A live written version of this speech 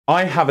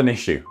I have an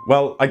issue.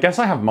 Well, I guess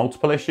I have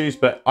multiple issues,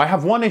 but I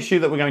have one issue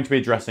that we're going to be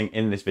addressing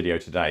in this video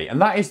today,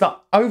 and that is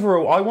that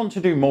overall I want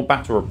to do more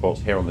battle reports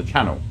here on the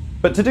channel.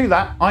 But to do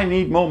that, I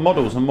need more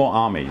models and more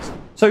armies.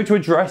 So to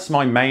address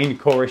my main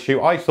core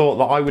issue, I thought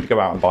that I would go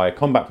out and buy a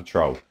combat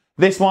patrol.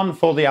 This one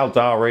for the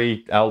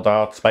Aeldari,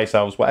 Eldar, Space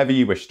Elves, whatever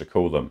you wish to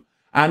call them.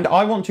 And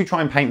I want to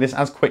try and paint this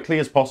as quickly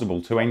as possible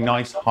to a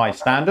nice high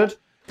standard,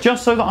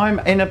 just so that I'm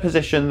in a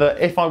position that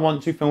if I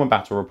want to film a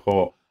battle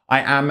report, I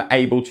am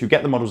able to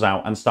get the models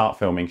out and start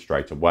filming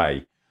straight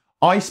away.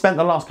 I spent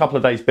the last couple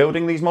of days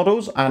building these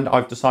models, and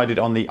I've decided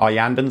on the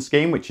Aeldari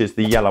scheme, which is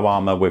the yellow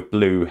armor with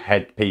blue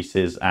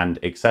headpieces and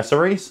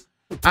accessories.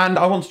 And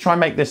I want to try and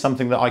make this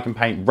something that I can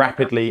paint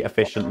rapidly,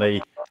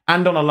 efficiently,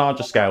 and on a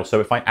larger scale, so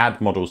if I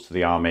add models to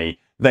the army,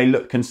 they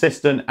look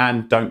consistent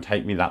and don't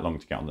take me that long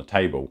to get on the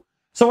table.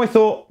 So I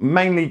thought,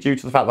 mainly due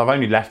to the fact that I've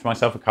only left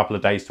myself a couple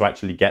of days to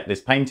actually get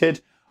this painted,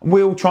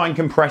 we'll try and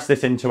compress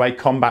this into a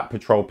combat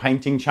patrol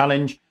painting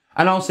challenge,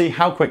 and I'll see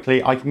how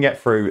quickly I can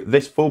get through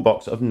this full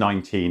box of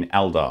 19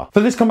 Eldar. For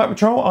this combat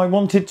patrol, I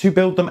wanted to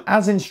build them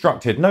as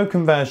instructed, no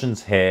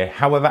conversions here.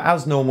 However,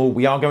 as normal,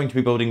 we are going to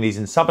be building these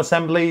in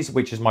sub-assemblies,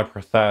 which is my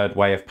preferred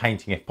way of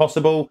painting if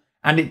possible.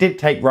 And it did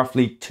take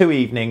roughly 2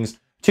 evenings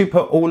to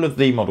put all of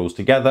the models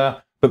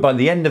together. But by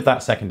the end of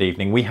that second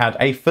evening, we had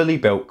a fully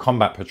built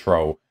combat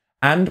patrol,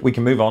 and we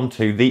can move on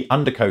to the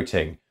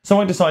undercoating. So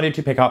I decided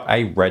to pick up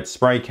a red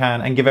spray can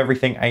and give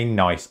everything a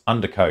nice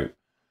undercoat.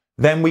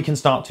 Then we can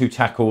start to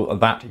tackle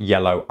that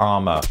yellow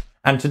armor.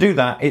 And to do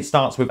that, it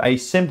starts with a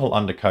simple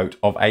undercoat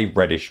of a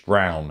reddish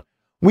brown.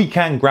 We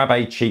can grab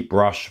a cheap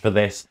brush for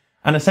this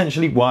and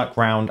essentially work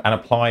round and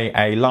apply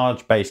a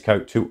large base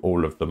coat to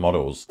all of the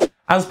models.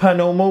 As per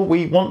normal,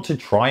 we want to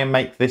try and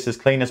make this as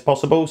clean as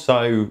possible.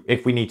 So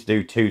if we need to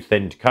do 2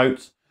 thinned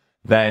coats,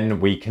 then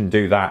we can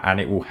do that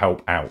and it will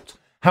help out.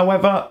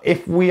 However,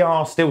 if we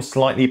are still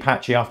slightly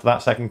patchy after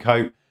that second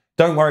coat,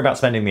 don't worry about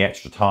spending the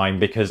extra time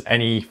because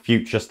any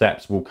future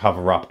steps will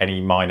cover up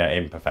any minor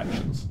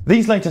imperfections.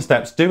 These later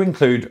steps do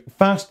include,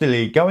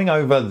 firstly, going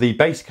over the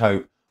base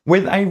coat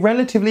with a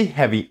relatively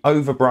heavy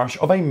overbrush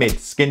of a mid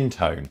skin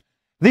tone.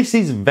 This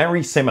is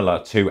very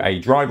similar to a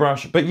dry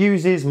brush, but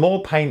uses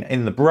more paint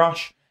in the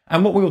brush,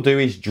 and what we'll do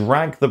is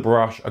drag the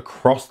brush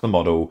across the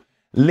model,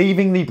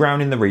 leaving the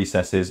brown in the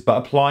recesses, but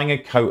applying a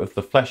coat of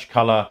the flesh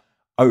colour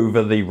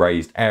over the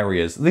raised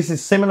areas. This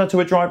is similar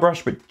to a dry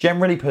brush, but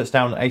generally puts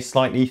down a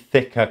slightly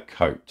thicker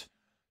coat.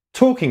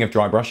 Talking of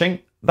dry brushing,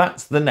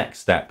 that's the next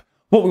step.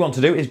 What we want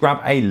to do is grab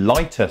a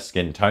lighter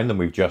skin tone than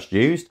we've just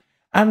used,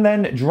 and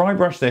then dry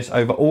brush this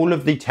over all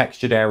of the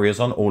textured areas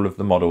on all of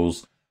the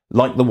models,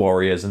 like the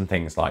warriors and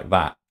things like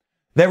that.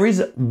 There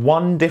is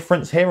one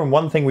difference here, and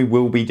one thing we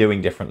will be doing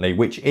differently,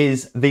 which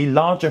is the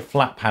larger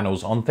flat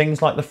panels on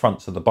things like the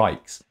fronts of the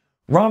bikes.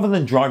 Rather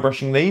than dry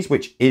brushing these,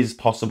 which is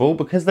possible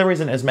because there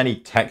isn't as many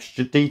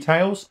textured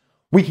details,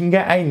 we can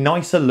get a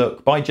nicer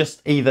look by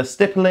just either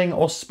stippling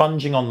or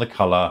sponging on the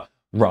colour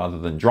rather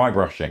than dry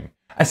brushing.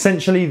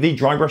 Essentially, the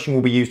dry brushing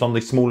will be used on the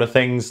smaller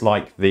things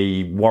like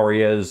the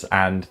warriors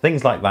and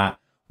things like that,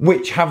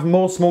 which have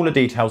more smaller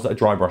details that a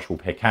dry brush will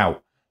pick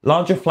out.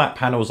 Larger flat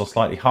panels are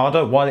slightly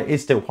harder. While it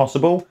is still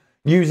possible,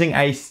 using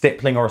a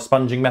stippling or a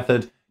sponging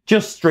method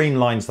just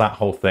streamlines that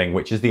whole thing,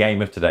 which is the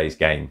aim of today's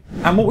game.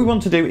 And what we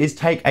want to do is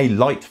take a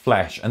light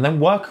flesh and then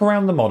work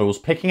around the models,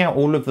 picking out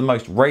all of the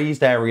most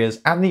raised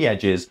areas and the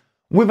edges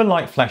with a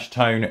light flesh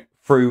tone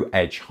through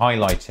edge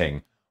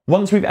highlighting.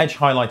 Once we've edge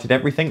highlighted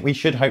everything, we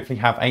should hopefully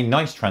have a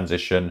nice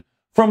transition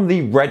from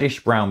the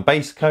reddish brown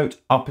base coat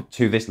up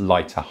to this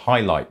lighter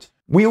highlight.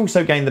 We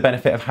also gain the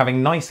benefit of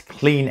having nice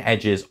clean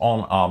edges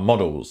on our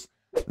models.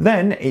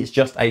 Then it's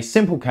just a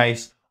simple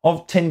case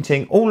of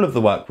tinting all of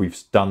the work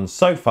we've done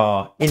so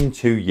far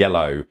into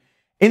yellow.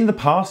 In the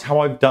past, how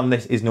I've done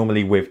this is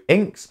normally with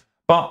inks,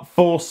 but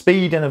for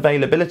speed and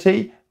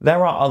availability,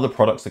 there are other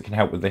products that can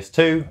help with this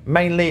too.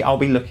 Mainly, I'll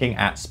be looking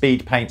at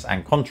speed paints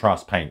and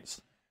contrast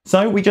paints.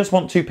 So we just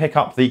want to pick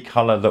up the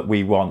color that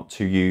we want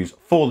to use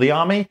for the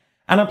army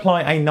and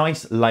apply a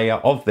nice layer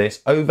of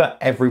this over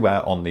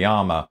everywhere on the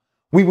armor.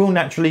 We will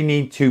naturally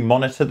need to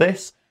monitor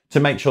this to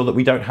make sure that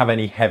we don't have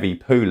any heavy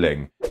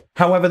pooling.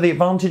 However, the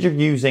advantage of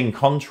using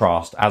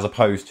contrast as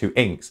opposed to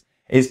inks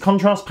is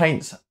contrast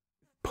paints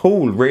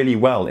pool really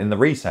well in the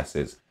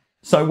recesses.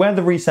 So where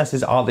the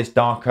recesses are this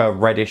darker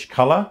reddish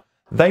colour,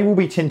 they will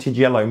be tinted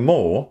yellow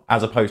more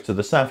as opposed to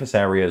the surface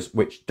areas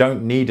which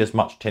don't need as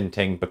much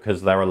tinting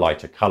because they're a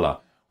lighter colour,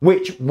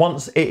 which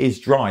once it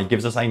is dry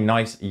gives us a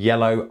nice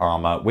yellow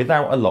armour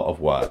without a lot of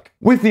work.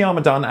 With the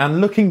armour done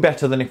and looking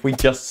better than if we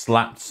just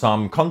slapped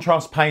some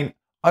contrast paint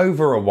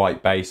over a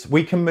white base,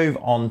 we can move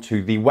on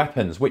to the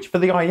weapons, which for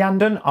the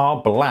Aeldari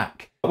are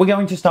black. We're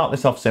going to start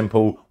this off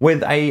simple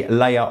with a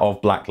layer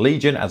of Black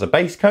Legion as a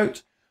base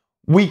coat.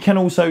 We can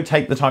also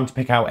take the time to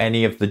pick out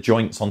any of the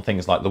joints on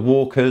things like the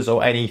walkers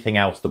or anything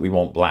else that we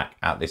want black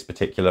at this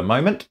particular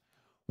moment.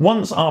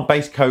 Once our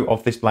base coat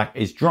of this black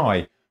is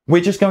dry,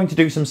 we're just going to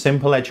do some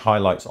simple edge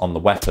highlights on the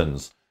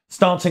weapons.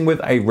 Starting with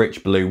a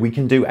rich blue, we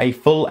can do a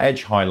full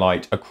edge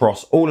highlight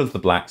across all of the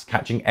blacks,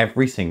 catching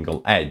every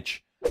single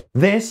edge.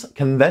 This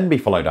can then be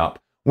followed up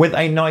with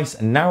a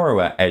nice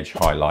narrower edge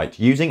highlight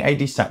using a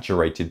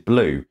desaturated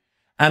blue.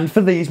 And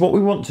for these, what we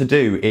want to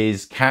do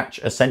is catch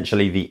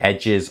essentially the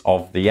edges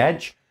of the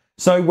edge.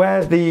 So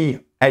where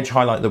the edge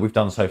highlight that we've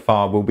done so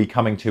far will be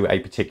coming to a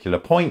particular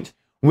point,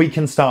 we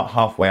can start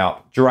halfway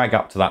up, drag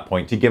up to that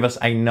point to give us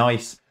a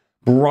nice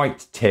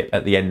bright tip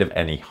at the end of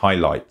any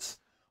highlights.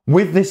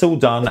 With this all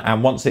done,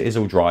 and once it is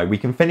all dry, we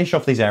can finish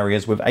off these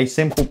areas with a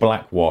simple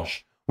black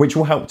wash, which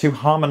will help to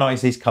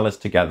harmonize these colors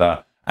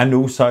together and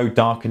also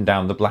darken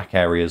down the black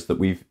areas that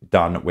we've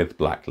done with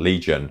Black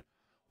Legion.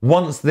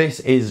 Once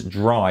this is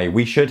dry,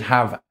 we should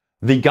have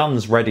the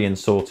guns ready and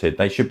sorted.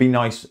 They should be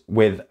nice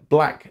with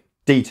black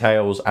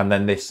details and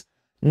then this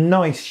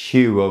nice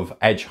hue of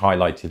edge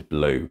highlighted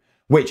blue,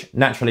 which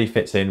naturally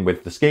fits in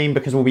with the scheme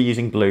because we'll be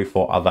using blue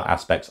for other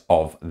aspects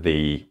of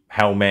the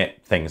helmet,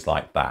 things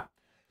like that.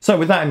 So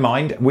with that in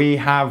mind, we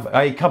have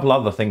a couple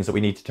other things that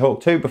we need to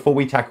talk to before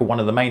we tackle one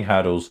of the main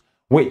hurdles,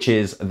 which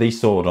is the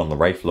sword on the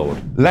Wraith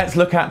Lord. Let's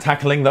look at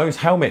tackling those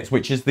helmets,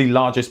 which is the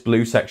largest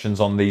blue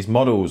sections on these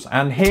models.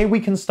 And here we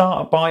can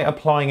start by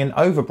applying an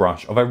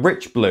overbrush of a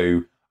rich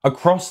blue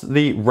across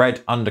the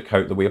red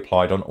undercoat that we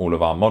applied on all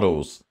of our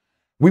models.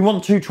 We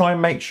want to try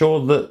and make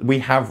sure that we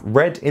have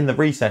red in the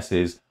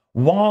recesses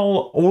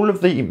while all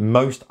of the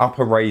most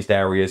upper raised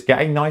areas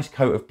get a nice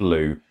coat of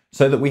blue,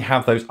 so that we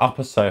have those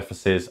upper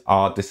surfaces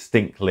are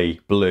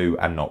distinctly blue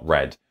and not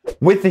red.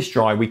 With this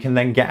dry, we can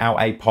then get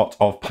out a pot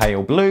of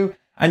pale blue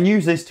and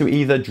use this to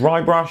either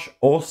dry brush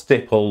or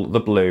stipple the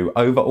blue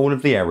over all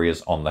of the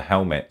areas on the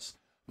helmets,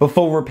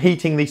 before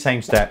repeating the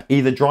same step,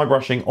 either dry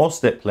brushing or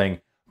stippling,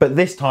 but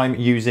this time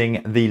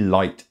using the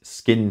light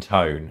skin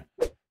tone.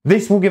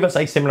 This will give us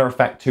a similar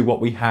effect to what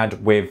we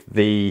had with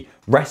the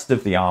rest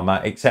of the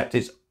armor, except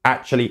it's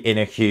actually in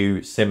a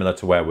hue similar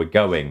to where we're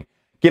going,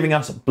 giving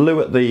us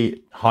blue at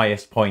the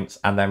highest points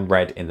and then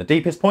red in the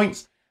deepest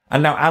points.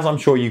 And now, as I'm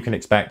sure you can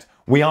expect,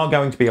 we are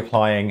going to be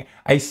applying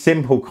a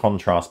simple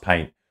contrast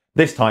paint,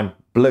 this time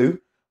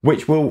blue,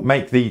 which will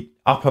make the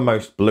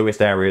uppermost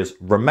bluest areas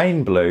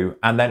remain blue,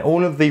 and then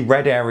all of the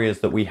red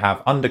areas that we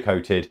have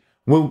undercoated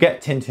will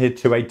get tinted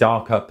to a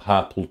darker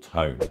purple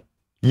tone.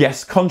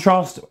 Yes,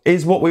 contrast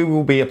is what we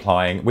will be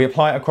applying. We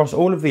apply it across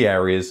all of the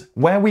areas.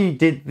 Where we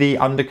did the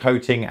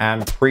undercoating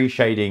and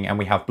pre-shading and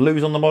we have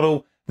blues on the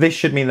model, this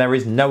should mean there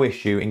is no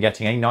issue in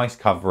getting a nice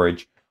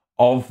coverage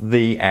of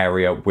the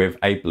area with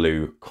a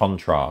blue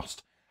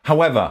contrast.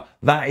 However,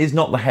 that is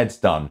not the heads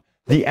done.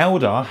 The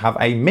Eldar have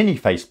a mini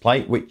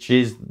faceplate, which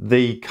is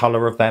the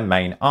colour of their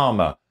main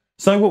armour.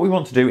 So what we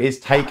want to do is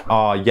take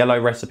our yellow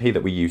recipe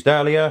that we used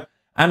earlier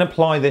and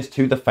apply this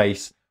to the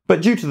face.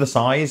 But due to the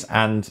size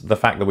and the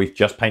fact that we've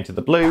just painted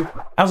the blue,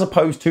 as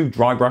opposed to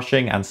dry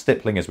brushing and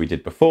stippling as we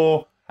did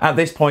before, at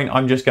this point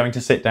I'm just going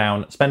to sit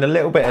down, spend a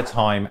little bit of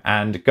time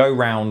and go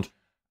round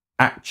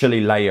actually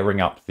layering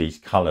up these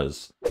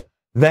colours.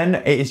 Then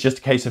it is just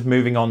a case of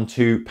moving on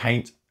to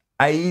paint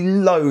a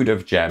load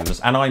of gems,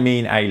 and I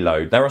mean a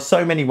load. There are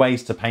so many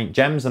ways to paint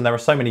gems and there are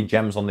so many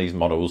gems on these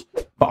models,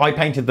 but I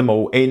painted them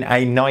all in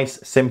a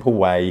nice simple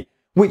way,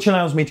 which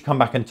allows me to come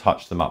back and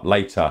touch them up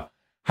later.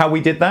 How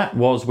we did that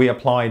was we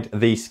applied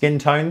the skin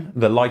tone,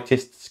 the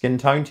lightest skin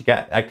tone, to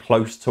get a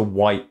close to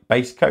white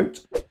base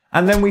coat,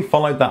 and then we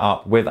followed that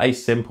up with a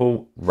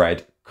simple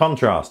red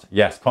contrast.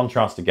 Yes,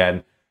 contrast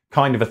again,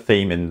 kind of a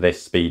theme in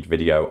this speed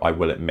video, I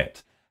will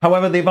admit.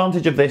 However, the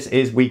advantage of this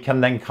is we can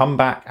then come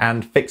back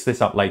and fix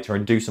this up later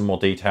and do some more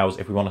details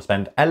if we want to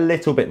spend a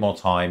little bit more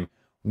time.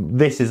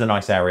 This is a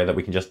nice area that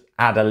we can just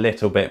add a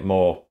little bit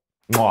more.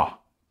 Mwah,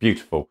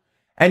 beautiful.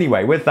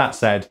 Anyway, with that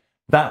said,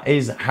 that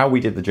is how we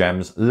did the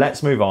gems.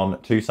 Let's move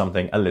on to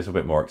something a little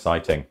bit more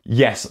exciting.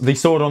 Yes, the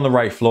sword on the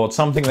Wraith Lord,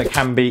 something that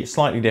can be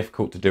slightly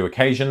difficult to do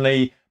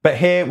occasionally, but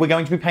here we're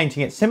going to be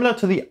painting it similar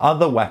to the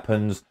other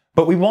weapons,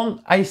 but we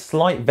want a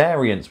slight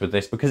variance with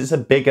this because it's a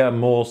bigger,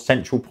 more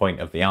central point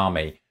of the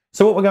army.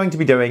 So what we're going to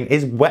be doing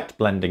is wet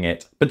blending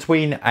it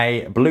between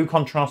a blue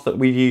contrast that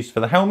we've used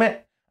for the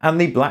helmet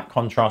and the black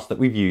contrast that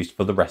we've used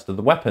for the rest of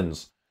the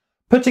weapons.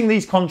 Putting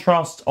these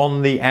contrasts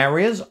on the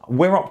areas,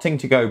 we're opting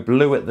to go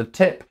blue at the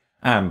tip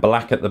and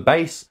black at the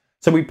base.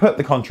 So we put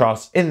the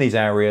contrasts in these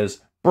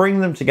areas, bring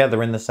them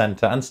together in the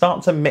center and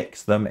start to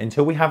mix them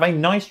until we have a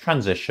nice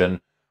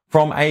transition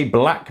from a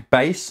black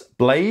base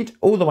blade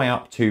all the way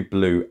up to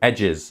blue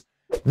edges.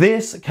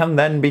 This can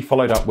then be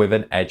followed up with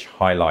an edge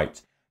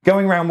highlight.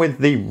 Going around with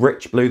the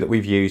rich blue that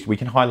we've used, we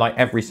can highlight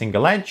every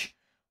single edge.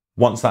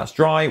 Once that's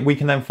dry, we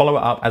can then follow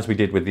it up as we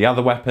did with the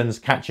other weapons,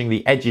 catching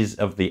the edges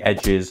of the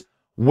edges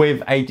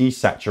with a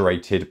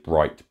desaturated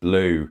bright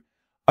blue.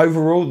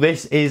 Overall,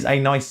 this is a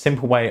nice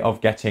simple way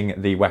of getting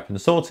the weapon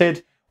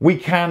sorted. We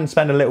can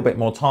spend a little bit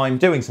more time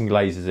doing some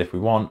glazes if we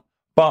want,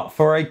 but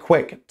for a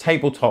quick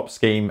tabletop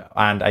scheme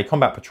and a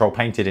combat patrol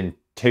painted in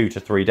 2 to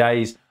 3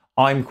 days,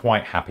 I'm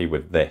quite happy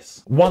with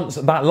this. Once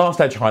that last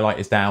edge highlight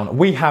is down,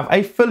 we have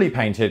a fully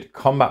painted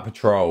combat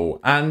patrol.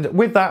 And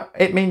with that,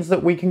 it means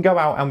that we can go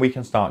out and we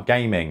can start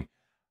gaming.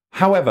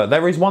 However,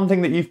 there is one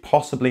thing that you've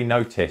possibly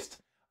noticed.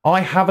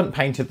 I haven't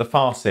painted the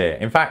Farseer.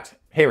 In fact,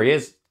 here he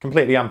is,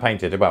 completely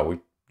unpainted. Well, we've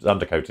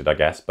undercoated, I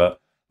guess, but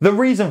the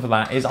reason for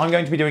that is I'm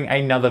going to be doing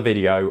another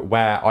video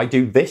where I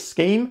do this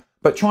scheme,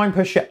 but try and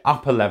push it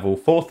up a level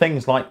for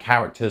things like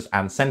characters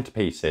and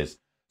centerpieces.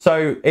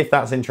 So if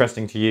that's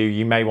interesting to you,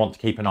 you may want to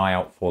keep an eye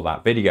out for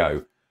that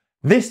video.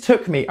 This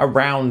took me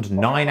around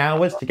 9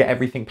 hours to get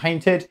everything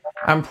painted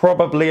and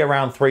probably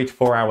around 3 to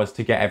 4 hours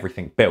to get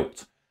everything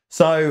built.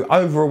 So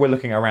overall, we're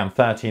looking at around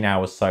 13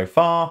 hours so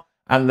far,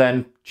 and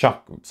then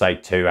chuck, say,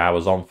 2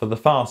 hours on for the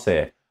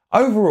Farseer.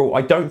 Overall,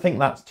 I don't think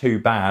that's too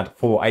bad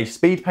for a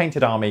speed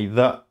painted army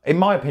that, in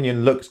my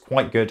opinion, looks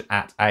quite good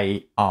at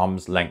a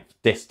arm's length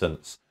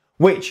distance,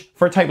 which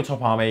for a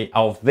tabletop army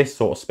of this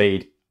sort of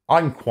speed,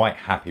 I'm quite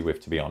happy with,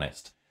 to be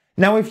honest.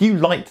 Now, if you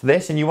liked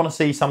this and you want to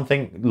see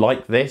something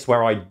like this,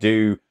 where I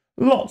do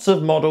lots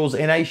of models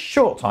in a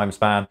short time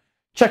span,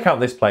 check out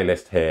this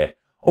playlist here.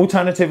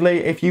 Alternatively,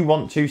 if you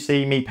want to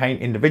see me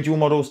paint individual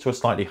models to a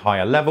slightly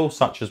higher level,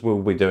 such as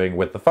we'll be doing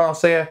with the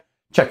Farseer,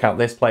 check out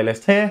this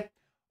playlist here.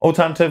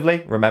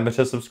 Alternatively, remember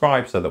to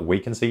subscribe so that we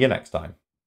can see you next time.